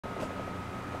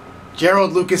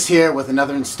Gerald Lucas here with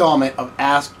another installment of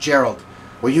Ask Gerald,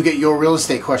 where you get your real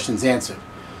estate questions answered.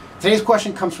 Today's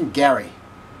question comes from Gary.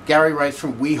 Gary writes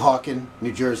from Weehawken,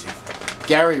 New Jersey.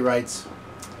 Gary writes,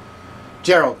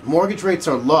 Gerald, mortgage rates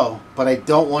are low, but I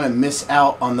don't want to miss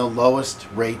out on the lowest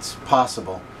rates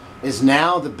possible. Is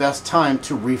now the best time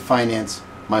to refinance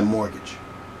my mortgage?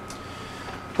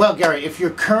 Well, Gary, if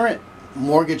your current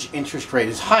mortgage interest rate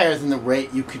is higher than the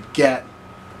rate you could get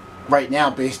right now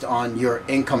based on your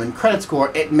income and credit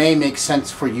score, it may make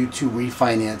sense for you to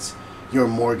refinance your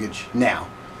mortgage now.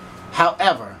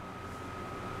 However,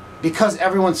 because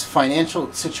everyone's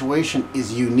financial situation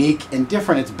is unique and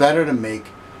different, it's better to make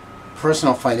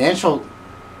personal financial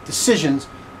decisions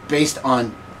based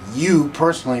on you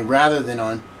personally rather than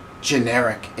on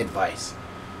generic advice.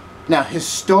 Now,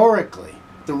 historically,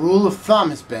 the rule of thumb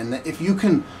has been that if you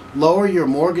can lower your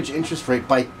mortgage interest rate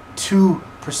by 2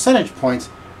 percentage points,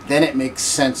 then it makes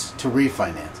sense to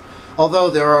refinance.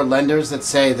 Although there are lenders that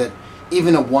say that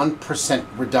even a 1%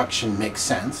 reduction makes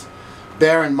sense.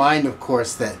 Bear in mind, of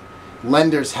course, that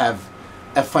lenders have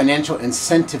a financial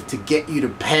incentive to get you to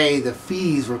pay the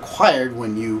fees required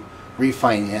when you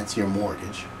refinance your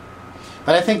mortgage.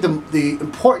 But I think the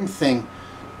important thing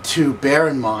to bear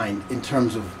in mind in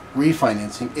terms of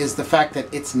refinancing is the fact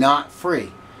that it's not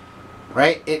free,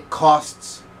 right? It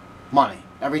costs money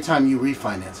every time you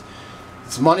refinance.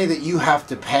 It's money that you have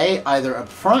to pay either up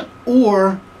front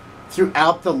or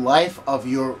throughout the life of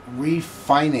your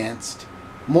refinanced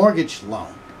mortgage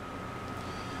loan.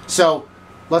 So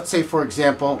let's say, for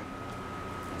example,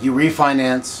 you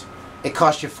refinance, it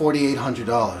costs you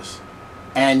 $4,800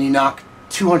 and you knock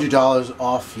 $200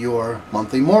 off your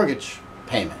monthly mortgage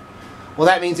payment. Well,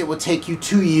 that means it will take you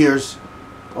 2 years,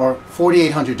 or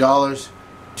 $4,800,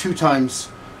 2 times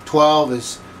 12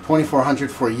 is $2,400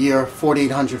 for a year,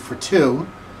 $4,800 for 2.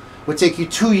 Would take you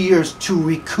 2 years to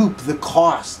recoup the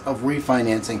cost of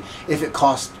refinancing if it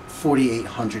cost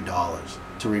 $4,800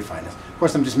 to refinance. Of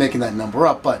course, I'm just making that number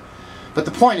up, but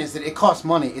the point is that it costs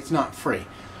money. It's not free.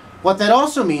 What that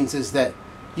also means is that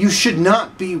you should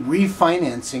not be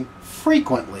refinancing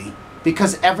frequently,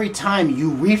 because every time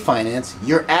you refinance,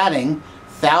 you're adding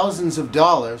thousands of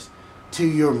dollars to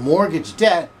your mortgage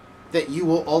debt that you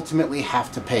will ultimately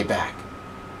have to pay back.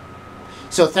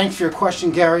 So thanks for your question,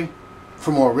 Gary.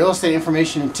 For more real estate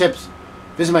information and tips,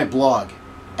 visit my blog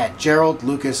at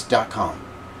geraldlucas.com.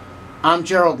 I'm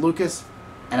Gerald Lucas,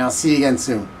 and I'll see you again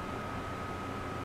soon.